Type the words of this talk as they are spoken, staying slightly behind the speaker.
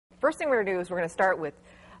First thing we're going to do is we're going to start with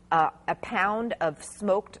a pound of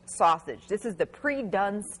smoked sausage. This is the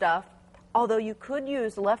pre-done stuff, although you could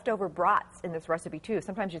use leftover brats in this recipe too.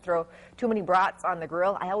 Sometimes you throw too many brats on the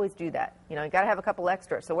grill. I always do that. You know, you got to have a couple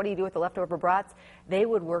extra. So what do you do with the leftover brats? They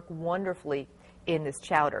would work wonderfully in this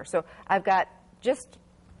chowder. So I've got just,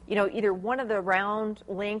 you know, either one of the round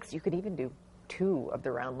links. You could even do two of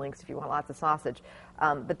the round links if you want lots of sausage.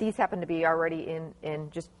 But these happen to be already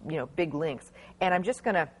in just, you know, big links. And I'm just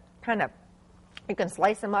going to kind of, you can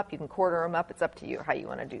slice them up, you can quarter them up. It's up to you how you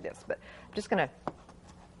want to do this. But I'm just going to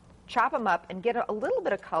chop them up and get a little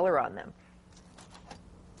bit of color on them.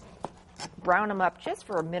 Brown them up just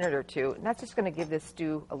for a minute or two, and that's just going to give this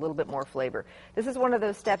stew a little bit more flavor. This is one of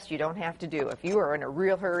those steps you don't have to do. If you are in a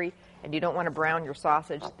real hurry and you don't want to brown your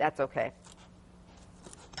sausage, that's okay.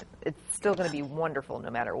 It's still going to be wonderful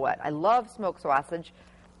no matter what. I love smoked sausage,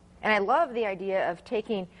 and I love the idea of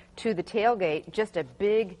taking to the tailgate just a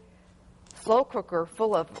big slow cooker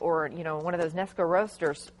full of, or, you know, one of those Nesco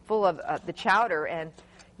roasters full of the chowder, and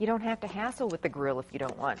you don't have to hassle with the grill if you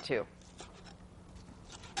don't want to.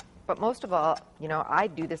 But most of all, you know, I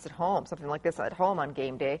do this at home, something like this at home on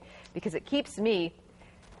game day, because it keeps me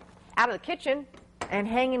out of the kitchen and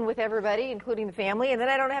hanging with everybody, including the family, and then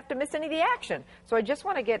I don't have to miss any of the action. So I just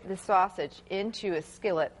want to get the sausage into a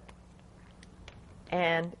skillet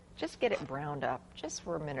and just get it browned up just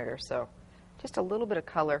for a minute or so. Just a little bit of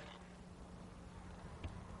color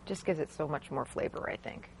just gives it so much more flavor, I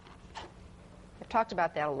think. I've talked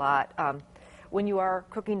about that a lot when you are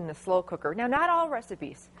cooking in the slow cooker. Now, not all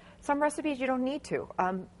recipes. Some recipes you don't need to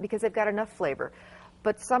because they've got enough flavor.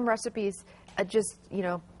 But some recipes just, you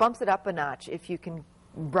know, bumps it up a notch if you can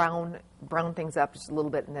brown things up just a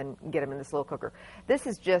little bit and then get them in the slow cooker. This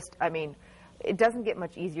is just, I mean, it doesn't get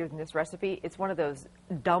much easier than this recipe. It's one of those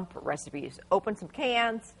dump recipes. Open some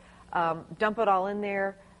cans, dump it all in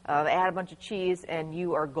there, add a bunch of cheese, and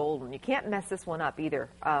you are golden. You can't mess this one up either.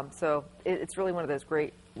 So it's really one of those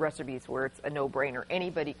great recipes where it's a no-brainer.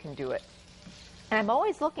 Anybody can do it. And I'm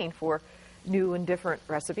always looking for new and different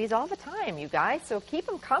recipes all the time, you guys, so keep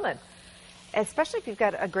them coming, especially if you've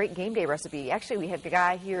got a great game day recipe. Actually, we have a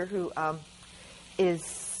guy here who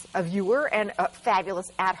is a viewer and a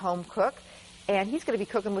fabulous at-home cook, and he's going to be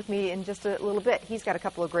cooking with me in just a little bit. He's got a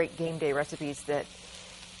couple of great game day recipes that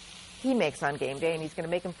he makes on game day, and he's going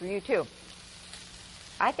to make them for you too.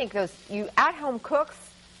 I think those, you at-home cooks,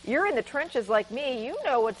 you're in the trenches like me, you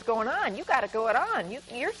know what's going on. You got to go it on.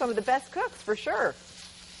 You're some of the best cooks for sure.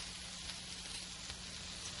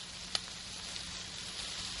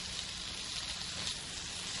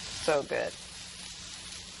 So good.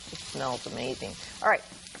 It smells amazing. All right,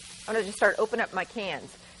 I'm going to just start opening up my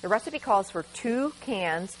cans. The recipe calls for 2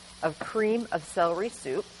 cans of cream of celery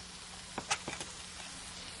soup.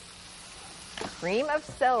 Cream of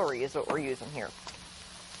celery is what we're using here.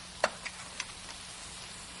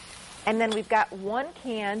 And then we've got 1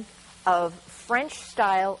 can of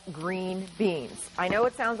French-style green beans. I know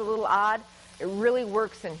it sounds a little odd. It really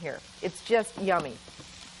works in here. It's just yummy.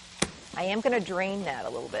 I am going to drain that a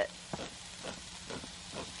little bit.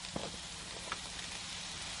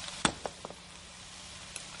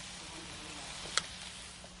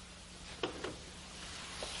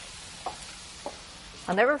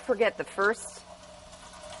 I'll never forget the first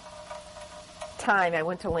time I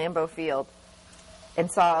went to Lambeau Field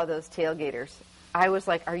and saw those tailgaters. I was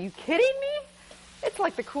like, are you kidding me? It's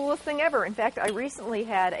like the coolest thing ever. In fact, I recently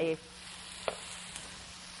had a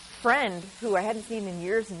friend who I hadn't seen in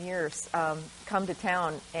years and years come to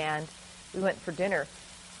town, and we went for dinner,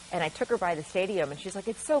 and I took her by the stadium, and she's like,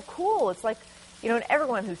 it's so cool. It's like, you know, and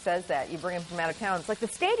everyone who says that, you bring them from out of town, it's like the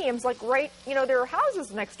stadium's like right, you know, there are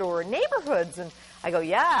houses next door and neighborhoods, and I go,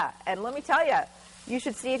 yeah, and let me tell you, you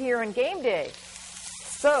should see it here on game day.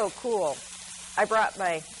 So cool. I brought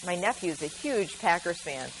my nephew's a huge Packers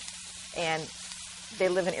fan, and they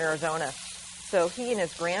live in Arizona. So he and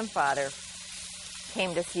his grandfather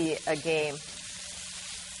came to see a game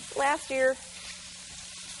last year,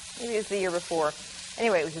 maybe it was the year before.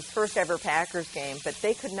 Anyway, it was his first ever Packers game, but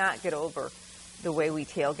they could not get over the way we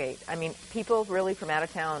tailgate. I mean, people really from out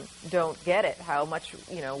of town don't get it, how much,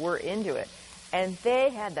 you know, we're into it. And they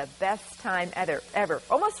had the best time ever.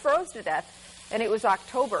 Almost froze to death, and it was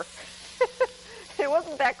October. It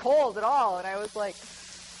wasn't that cold at all, and I was like,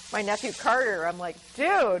 my nephew Carter, I'm like,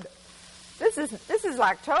 dude, this is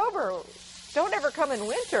October. Don't ever come in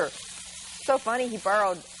winter. So funny, he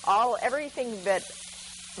borrowed everything that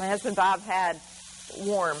my husband Bob had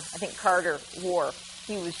warm. I think Carter wore.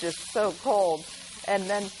 He was just so cold. And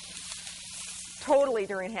then totally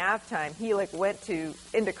during halftime, he like went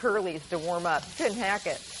into Curly's to warm up. Couldn't hack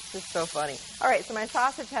it. This is so funny. All right, so my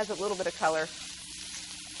sausage has a little bit of color,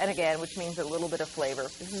 and again, which means a little bit of flavor.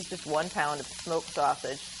 This is just 1 pound of smoked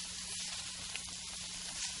sausage.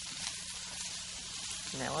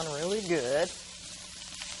 Smelling really good.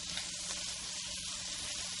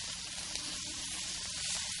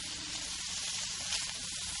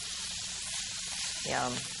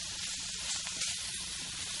 Yum.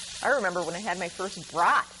 I remember when I had my first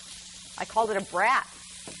brat. I called it a brat.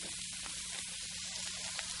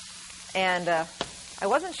 And I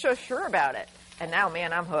wasn't so sure about it. And now,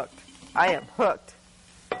 man, I'm hooked. I am hooked.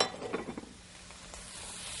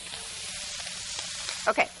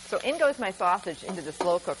 Okay, so in goes my sausage into the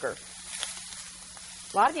slow cooker.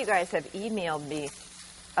 A lot of you guys have emailed me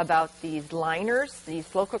about these liners, these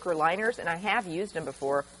slow cooker liners, and I have used them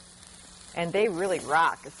before. And they really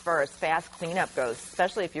rock as far as fast cleanup goes,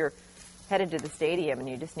 especially if you're headed to the stadium and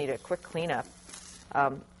you just need a quick cleanup.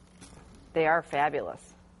 They are fabulous.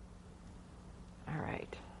 All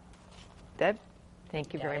right. Deb,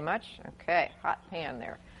 thank you very much. Okay, hot pan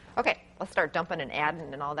there. Okay, let's start dumping and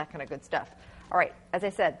adding and all that kind of good stuff. All right, as I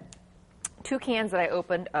said, 2 cans that I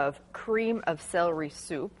opened of cream of celery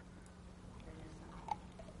soup.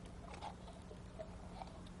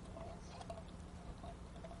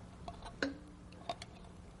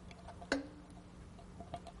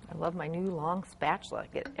 I love my new long spatula.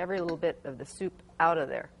 Get every little bit of the soup out of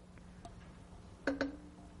there.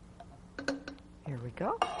 Here we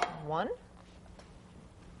go. 1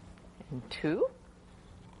 and 2.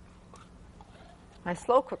 My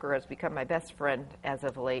slow cooker has become my best friend as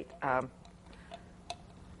of late.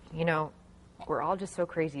 You know, we're all just so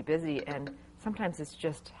crazy busy, and sometimes it's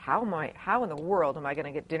just, how in the world am I going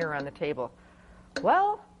to get dinner on the table?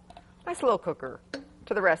 Well, my slow cooker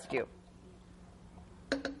to the rescue.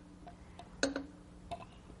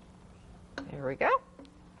 There we go.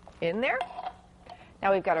 In there.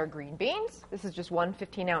 Now we've got our green beans. This is just 1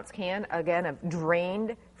 15-ounce can, again, of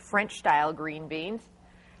drained French-style green beans.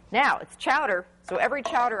 Now, it's chowder, so every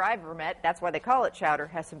chowder I've ever met, that's why they call it chowder,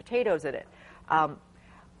 has some potatoes in it.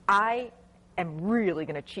 I am really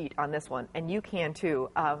going to cheat on this one, and you can too.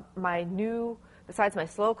 Besides my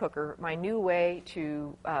slow cooker, my new way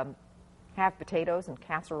to have potatoes and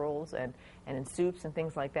casseroles and in soups and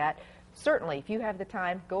things like that, certainly, if you have the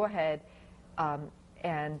time, go ahead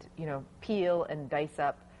and, you know, peel and dice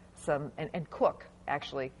up some, and cook,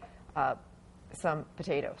 actually, some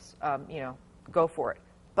potatoes. You know, go for it.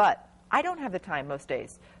 But I don't have the time most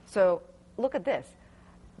days. So look at this.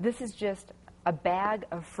 This is just a bag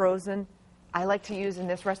of frozen, I like to use in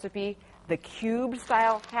this recipe, the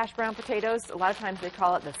cube-style hash brown potatoes. A lot of times they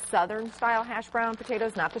call it the southern-style hash brown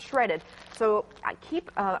potatoes, not the shredded. So I keep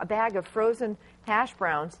a bag of frozen hash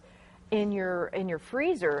browns in your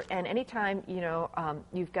freezer, and anytime, you know,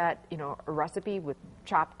 you've got, you know, a recipe with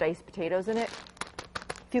chopped diced potatoes in it,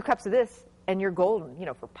 a few cups of this, and you're golden, you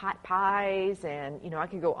know, for pot pies, and, you know, I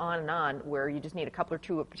could go on and on where you just need a couple or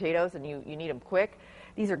 2 of potatoes and you need them quick.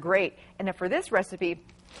 These are great. And then for this recipe,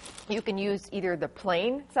 you can use either the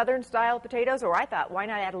plain southern style potatoes, or I thought, why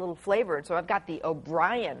not add a little flavor? And so I've got the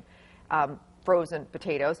O'Brien frozen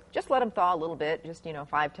potatoes. Just let them thaw a little bit, just, you know,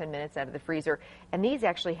 5-10 minutes out of the freezer. And these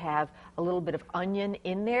actually have a little bit of onion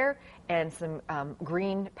in there and some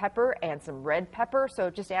green pepper and some red pepper, so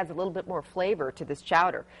it just adds a little bit more flavor to this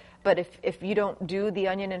chowder. But if you don't do the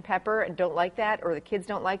onion and pepper and don't like that, or the kids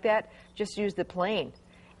don't like that, just use the plain.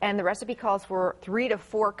 And the recipe calls for 3 to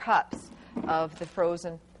 4 cups of the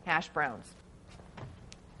frozen hash browns.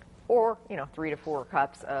 Or, you know, 3 to 4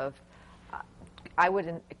 cups of, I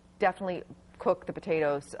would definitely cook the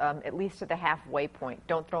potatoes at least to the halfway point.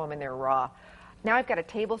 Don't throw them in there raw. Now I've got a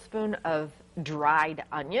tablespoon of dried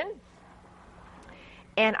onion.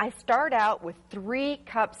 And I start out with 3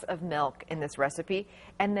 cups of milk in this recipe.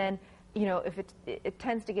 And then, you know, if it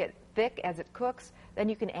tends to get thick as it cooks, then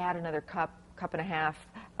you can add another cup and a half,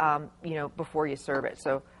 you know, before you serve it.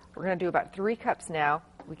 So we're going to do about 3 cups now.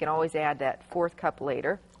 We can always add that 4th cup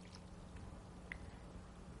later.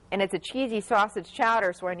 And it's a cheesy sausage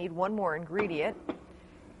chowder, so I need 1 more ingredient.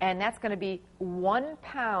 And that's going to be 1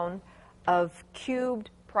 pound of cubed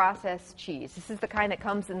processed cheese. This is the kind that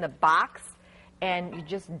comes in the box, and you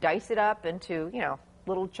just dice it up into, you know,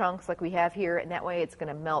 little chunks like we have here, and that way it's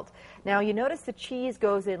going to melt. Now, you notice the cheese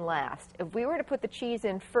goes in last. If we were to put the cheese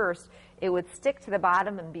in first, it would stick to the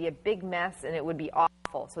bottom and be a big mess, and it would be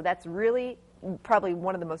awful. So that's really probably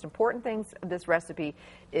one of the most important things of this recipe,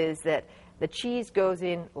 is that the cheese goes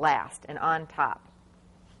in last and on top.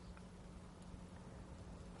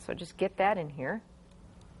 So just get that in here.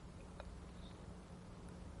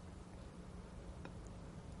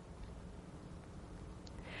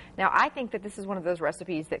 Now, I think that this is one of those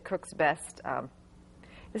recipes that cooks best.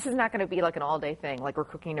 This is not going to be like an all-day thing, like we're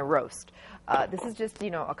cooking a roast. This is just,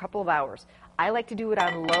 a couple of hours. I like to do it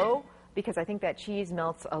on low because I think that cheese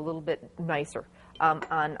melts a little bit nicer. On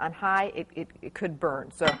high, it could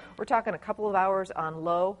burn. So we're talking a couple of hours on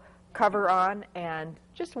low, cover on, and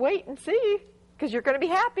just wait and see, because you're going to be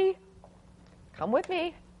happy. Come with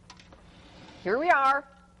me. Here we are.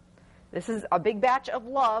 This is a big batch of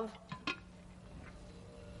love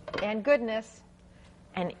and goodness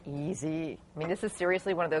and easy. I mean, this is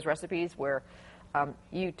seriously one of those recipes where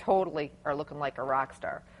you totally are looking like a rock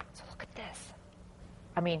star. So look at this.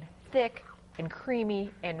 I mean, thick and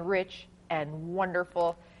creamy and rich and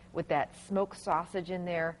wonderful with that smoked sausage in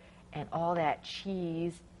there and all that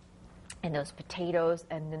cheese and those potatoes,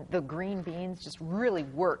 and then the green beans just really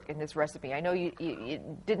work in this recipe. I know you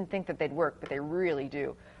didn't think that they'd work, but they really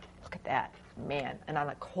do. Look at that, man. And on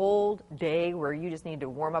a cold day where you just need to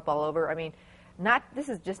warm up all over, I mean, this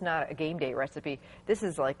is just not a game day recipe. This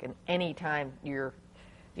is like an any time you're,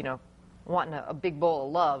 wanting a big bowl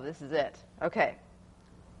of love, this is it. Okay.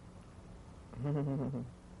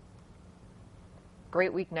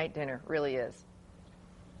 Great weeknight dinner, really is.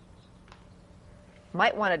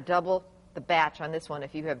 Might want to double the batch on this one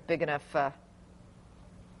if you have big enough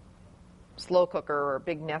slow cooker or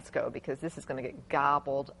big Nesco, because this is going to get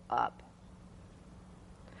gobbled up.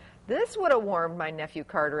 This would have warmed my nephew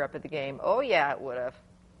Carter up at the game. Oh, yeah, it would have.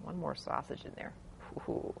 One more sausage in there.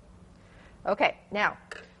 Ooh. Okay, now,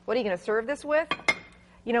 what are you going to serve this with?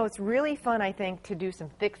 It's really fun, I think, to do some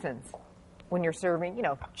fixins when you're serving,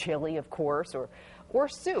 chili, of course, or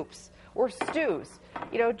soups or stews.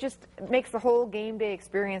 Just makes the whole game day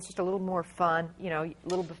experience just a little more fun.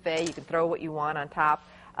 Little buffet, you can throw what you want on top.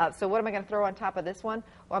 So what am I going to throw on top of this one?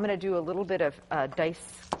 Well, I'm going to do a little bit of diced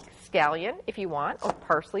scallion, if you want, or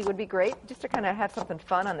parsley would be great, just to kind of have something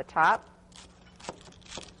fun on the top.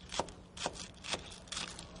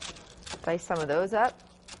 Dice some of those up.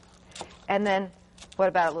 And then, what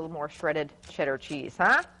about a little more shredded cheddar cheese,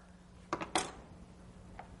 huh?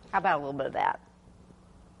 How about a little bit of that?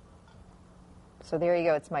 So there you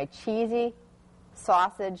go. It's my cheesy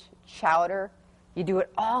sausage chowder. You do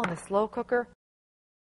it all in the slow cooker.